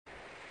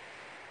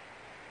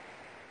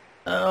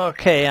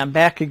Okay, I'm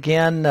back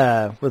again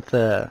with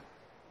the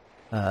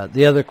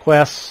other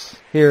quests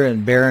here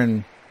in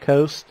Barren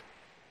Coast.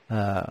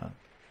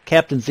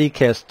 Captain Zeke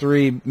has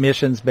 3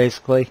 missions,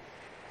 basically.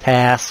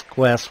 Tasks,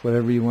 quests,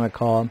 whatever you want to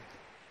call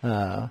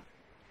them.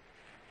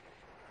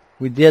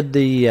 We did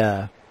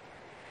the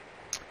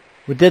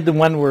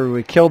one where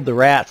we killed the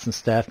rats and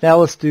stuff. Now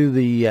let's do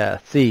the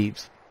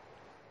thieves.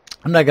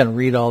 I'm not going to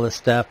read all this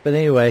stuff, but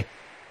anyway,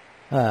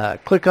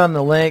 click on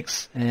the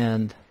links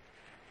and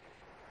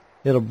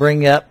it'll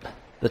bring up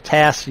the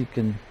tasks you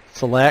can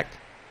select.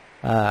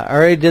 I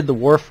already did the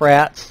Wharf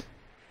Rats.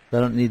 I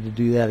don't need to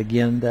do that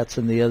again. That's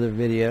in the other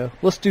video.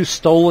 Let's do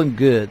stolen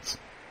goods.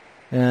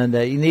 And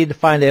you need to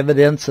find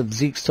evidence of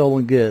Zeke's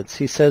stolen goods.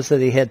 He says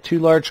that he had 2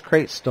 large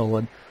crates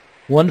stolen,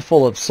 one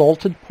full of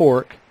salted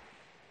pork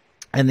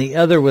and the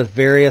other with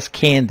various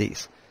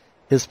candies.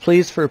 His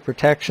pleas for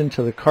protection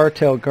to the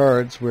cartel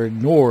guards were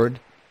ignored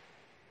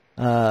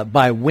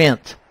by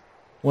Wint,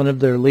 one of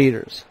their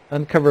leaders.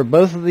 Uncover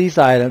both of these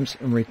items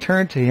and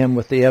return to him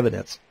with the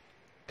evidence.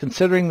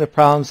 Considering the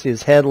problems he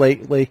has had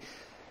lately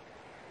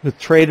with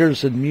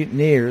traitors and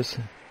mutineers,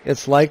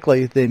 it's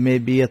likely they may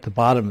be at the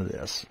bottom of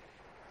this.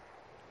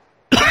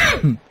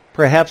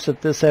 Perhaps if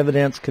this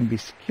evidence can be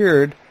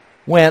secured,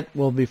 Wint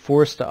will be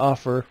forced to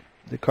offer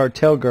the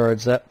cartel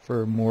guards up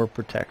for more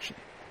protection.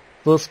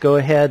 So let's go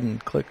ahead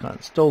and click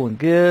on stolen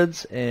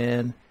goods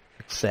and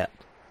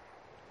accept.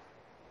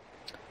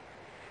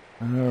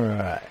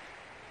 Alright.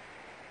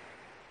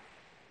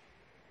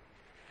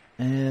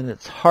 And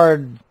it's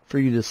hard for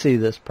you to see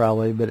this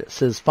probably, but it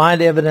says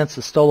find evidence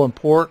of stolen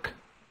pork.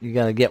 You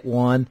got to get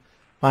 1.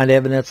 Find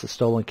evidence of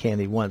stolen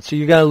candy, 1. So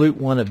you got to loot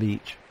 1 of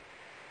each.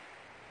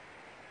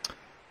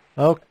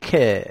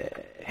 Okay.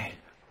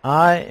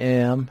 I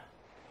am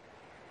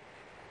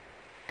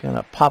going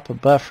to pop a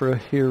buffer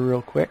here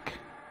real quick.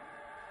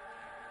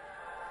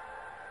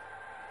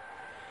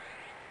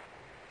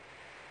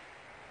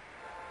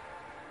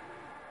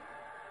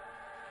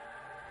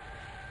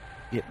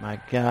 Get my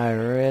guy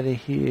ready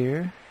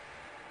here.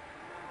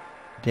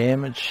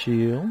 Damage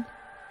shield.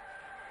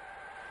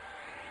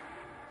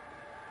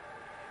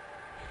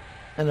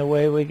 And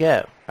away we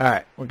go.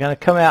 Alright, we're going to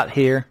come out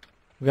here.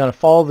 We're going to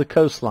follow the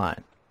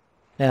coastline.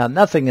 Now,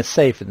 nothing is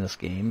safe in this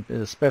game,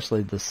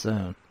 especially this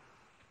zone.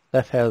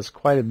 Stuff has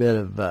quite a bit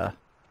of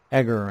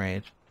aggro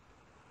range.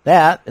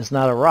 That is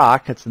not a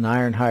rock, it's an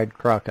ironhide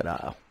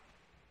crocodile.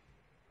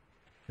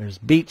 There's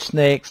beach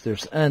snakes,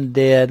 there's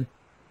undead.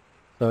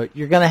 So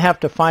you're going to have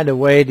to find a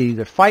way to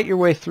either fight your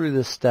way through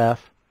this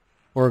stuff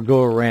or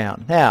go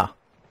around. Now,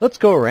 let's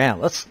go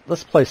around. Let's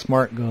play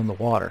smart and go in the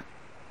water.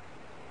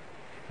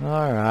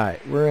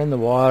 Alright, we're in the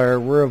water.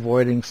 We're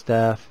avoiding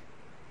stuff.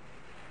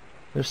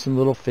 There's some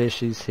little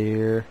fishies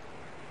here.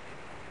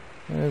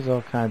 There's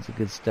all kinds of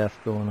good stuff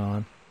going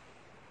on.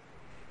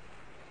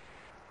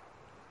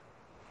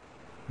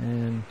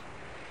 And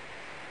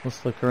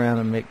let's look around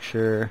and make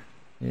sure.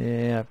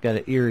 Yeah, I've got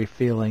an eerie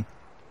feeling.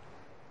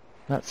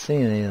 Not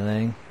seeing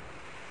anything.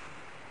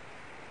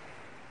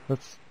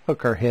 Let's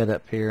hook our head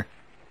up here.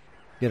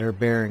 Get our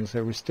bearings.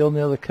 Are we still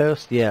near the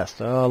coast? Yes.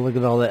 Oh, look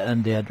at all that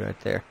undead right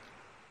there.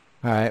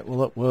 Alright, well,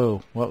 look,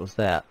 whoa, what was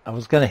that? I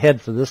was going to head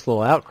for this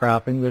little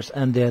outcropping. There's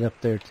undead up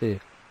there, too.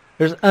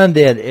 There's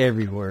undead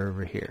everywhere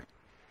over here.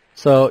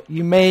 So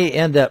you may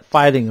end up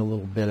fighting a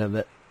little bit of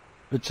it.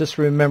 But just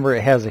remember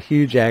it has a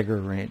huge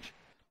aggro range.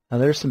 Now,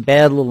 there's some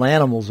bad little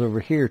animals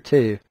over here,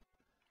 too.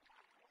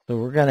 So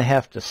we're going to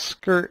have to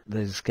skirt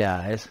these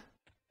guys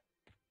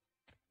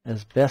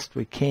as best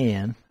we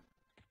can.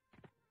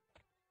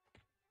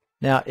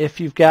 Now,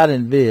 if you've got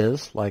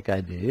Invis, like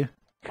I do,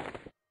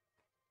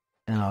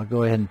 and I'll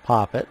go ahead and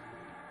pop it.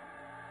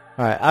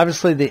 Alright,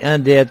 obviously the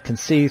undead can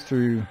see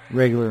through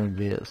regular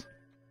Invis.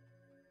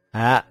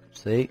 Ah,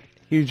 see?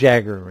 Huge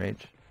aggro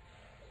range.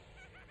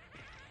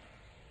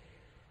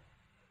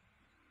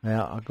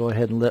 Now, I'll go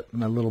ahead and let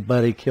my little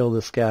buddy kill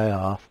this guy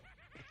off.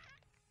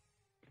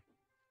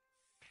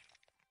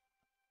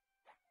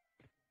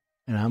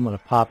 And I'm going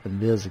to pop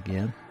Invis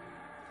again.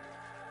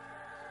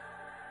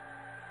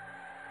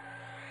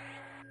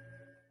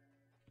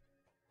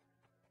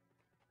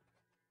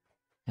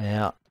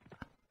 Yeah.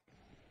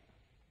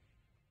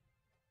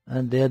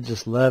 Undead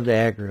just love to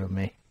aggro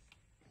me.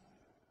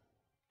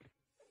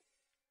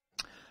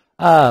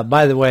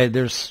 By the way,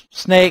 there's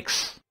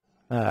snakes,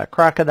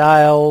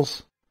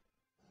 crocodiles,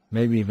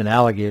 maybe even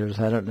alligators,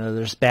 I don't know.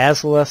 There's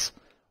basilisks.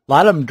 A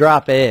lot of them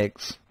drop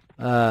eggs.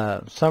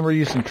 Some are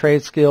using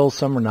trade skills,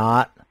 some are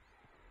not.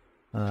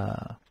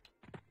 For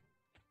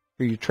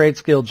you trade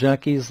skill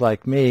junkies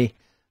like me,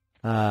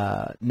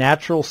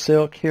 natural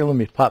silk. Here, let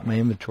me pop my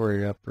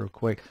inventory up real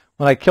quick.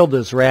 When I killed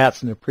those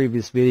rats in the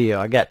previous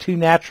video, I got 2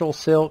 natural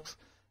silks,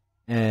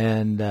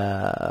 and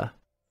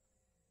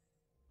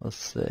let's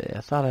see,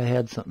 I thought I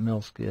had something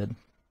else good.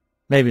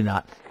 Maybe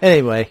not.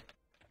 Anyway,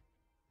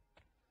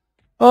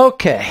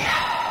 okay,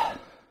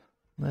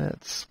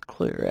 let's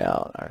clear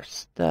out our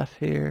stuff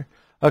here.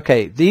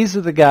 Okay, these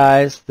are the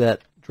guys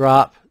that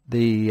drop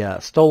the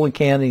stolen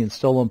candy and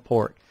stolen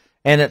pork,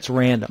 and it's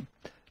random.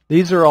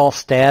 These are all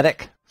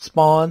static,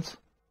 spawns.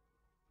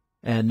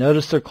 And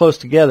notice they're close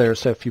together,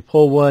 so if you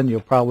pull one, you'll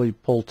probably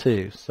pull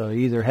two. So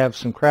either have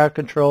some crowd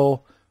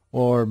control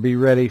or be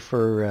ready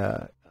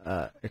for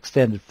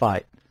extended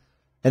fight.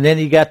 And then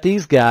you got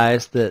these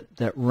guys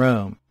that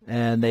roam,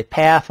 and they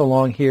path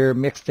along here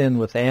mixed in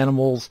with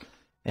animals,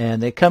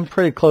 and they come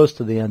pretty close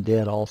to the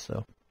undead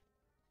also.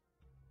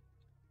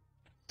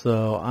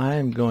 So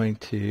I'm going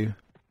to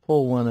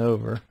pull one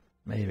over,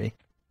 maybe.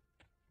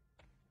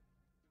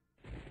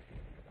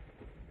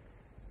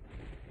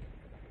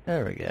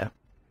 There we go.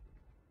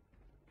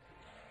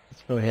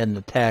 Let's go ahead and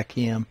attack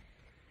him.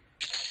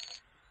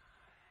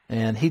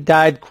 And he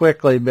died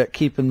quickly, but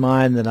keep in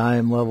mind that I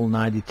am level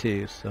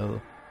 92.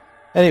 So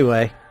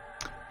anyway,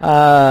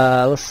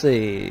 let's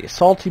see.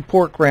 Salty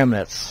pork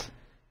remnants.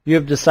 You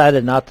have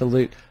decided not to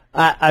loot.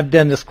 I've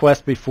done this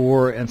quest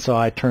before, and so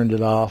I turned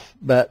it off.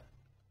 But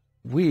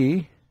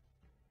you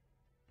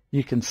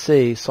can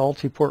see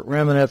salty pork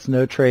remnants,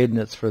 no trade, and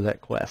it's for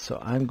that quest. So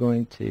I'm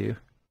going to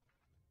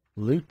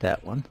loot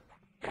that one.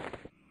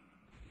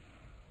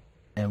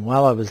 And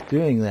while I was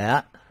doing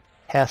that,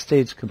 half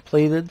stage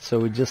completed, so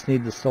we just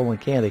need the stolen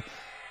candy.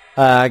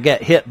 I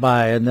got hit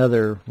by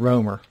another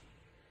roamer.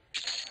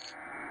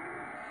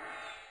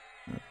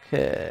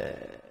 Okay,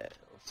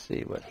 let's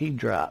see what he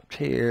dropped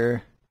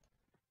here.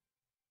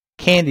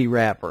 Candy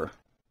wrapper.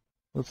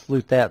 Let's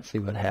loot that and see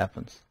what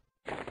happens.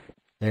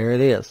 There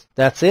it is.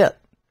 That's it.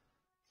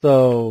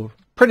 So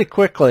pretty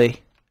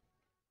quickly,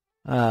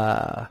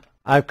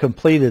 I've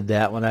completed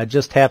that one. I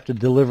just have to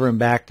deliver him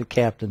back to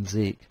Captain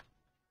Zeke.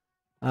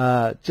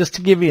 Just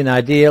to give you an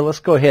idea, let's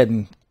go ahead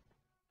and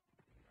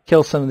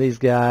kill some of these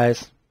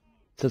guys,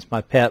 since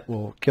my pet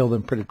will kill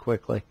them pretty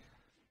quickly.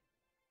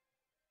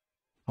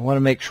 I want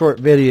to make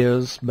short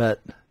videos, but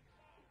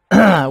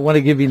I want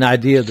to give you an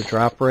idea of the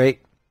drop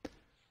rate.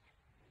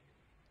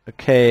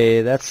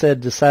 Okay, that said,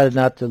 decided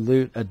not to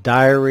loot a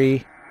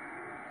diary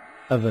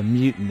of a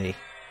mutiny,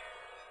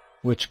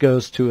 which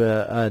goes to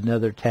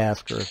another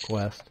task or a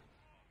quest.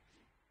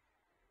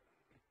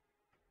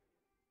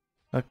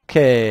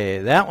 Okay,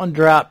 that one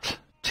dropped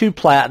 2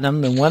 platinum.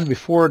 The one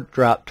before it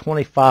dropped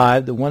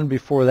 25. The one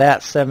before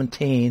that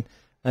 17,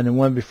 and the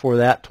one before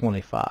that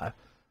 25.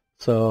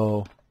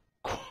 So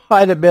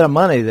quite a bit of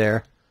money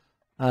there.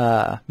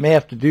 May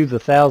have to do the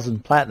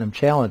 1,000 platinum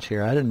challenge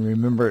here. I didn't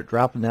remember it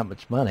dropping that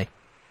much money,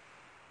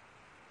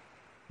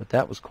 but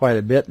that was quite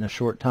a bit in a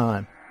short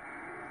time.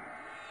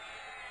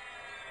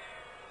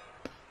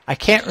 I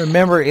can't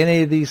remember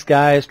any of these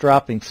guys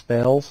dropping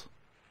spells,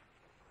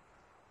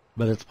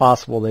 but it's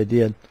possible they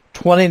did.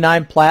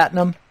 29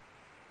 platinum,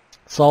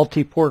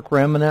 salty pork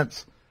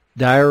remnants,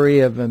 diary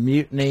of a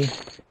mutiny,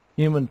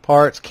 human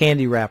parts,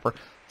 candy wrapper.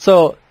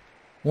 So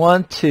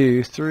 1,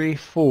 2, 3,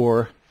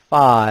 4,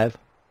 5,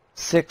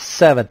 6,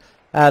 7.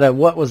 Out of,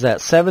 what was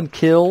that, 7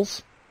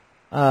 kills,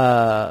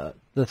 the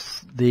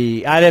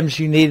items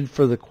you needed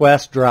for the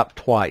quest dropped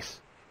twice.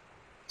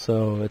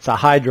 So it's a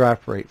high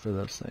drop rate for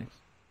those things.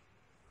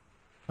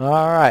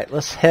 Alright,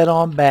 let's head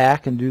on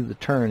back and do the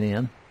turn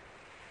in.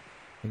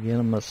 Again,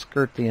 I'm going to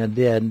skirt the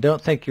undead. And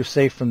don't think you're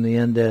safe from the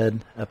undead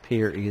up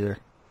here either.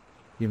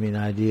 Give me an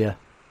idea.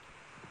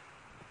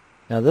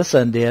 Now this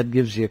undead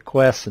gives you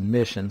quests and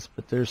missions,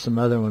 but there's some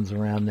other ones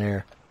around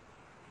there.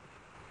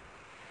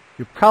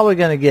 You're probably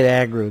going to get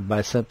aggroed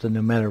by something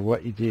no matter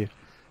what you do.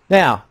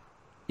 Now,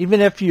 even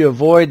if you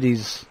avoid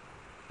these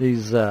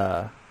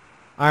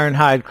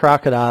ironhide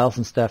crocodiles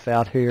and stuff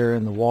out here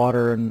in the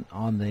water and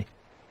on the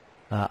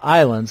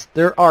islands,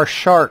 there are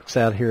sharks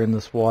out here in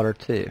this water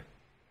too.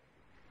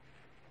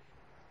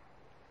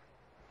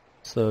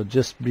 So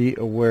just be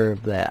aware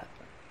of that.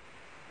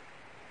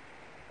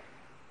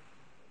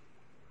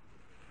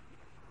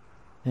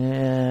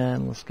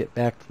 And let's get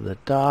back to the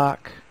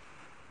dock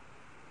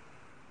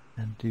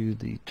and do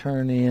the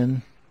turn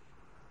in.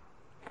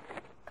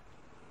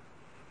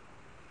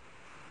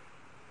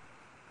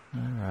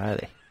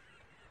 Alrighty.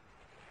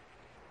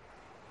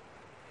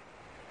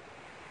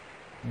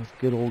 That's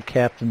good old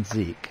Captain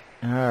Zeke.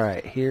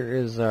 Alright, here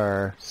is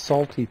our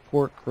salty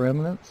pork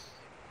remnants.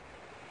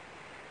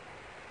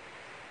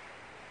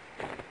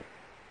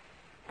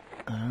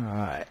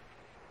 Alright.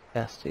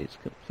 Task stage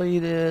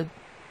completed.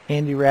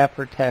 Candy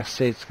wrapper, task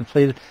stage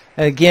completed.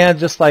 And again,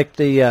 just like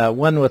the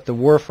one with the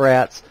Wharf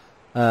Rats,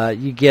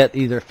 you get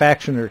either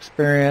faction or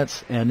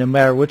experience, and no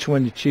matter which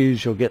one you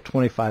choose, you'll get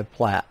 25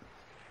 plat.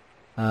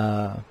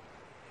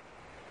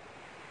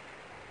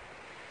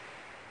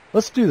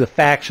 Let's do the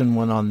faction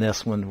one on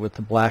this one with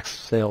the Black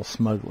Sail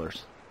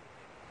Smugglers.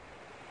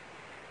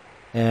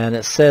 And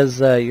it says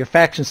your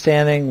faction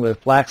standing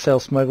with Black Sail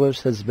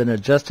Smugglers has been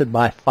adjusted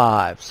by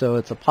 5. So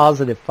it's a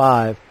positive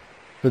 5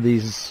 for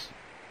these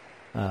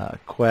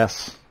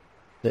quests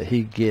that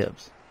he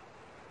gives.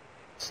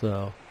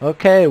 So,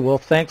 okay, well,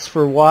 thanks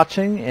for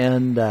watching,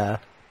 and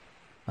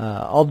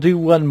I'll do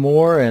one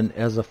more and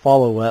as a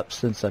follow-up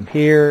since I'm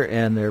here,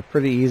 and they're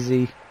pretty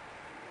easy,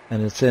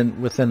 and it's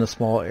within a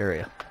small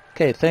area.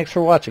 Okay, thanks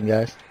for watching,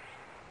 guys.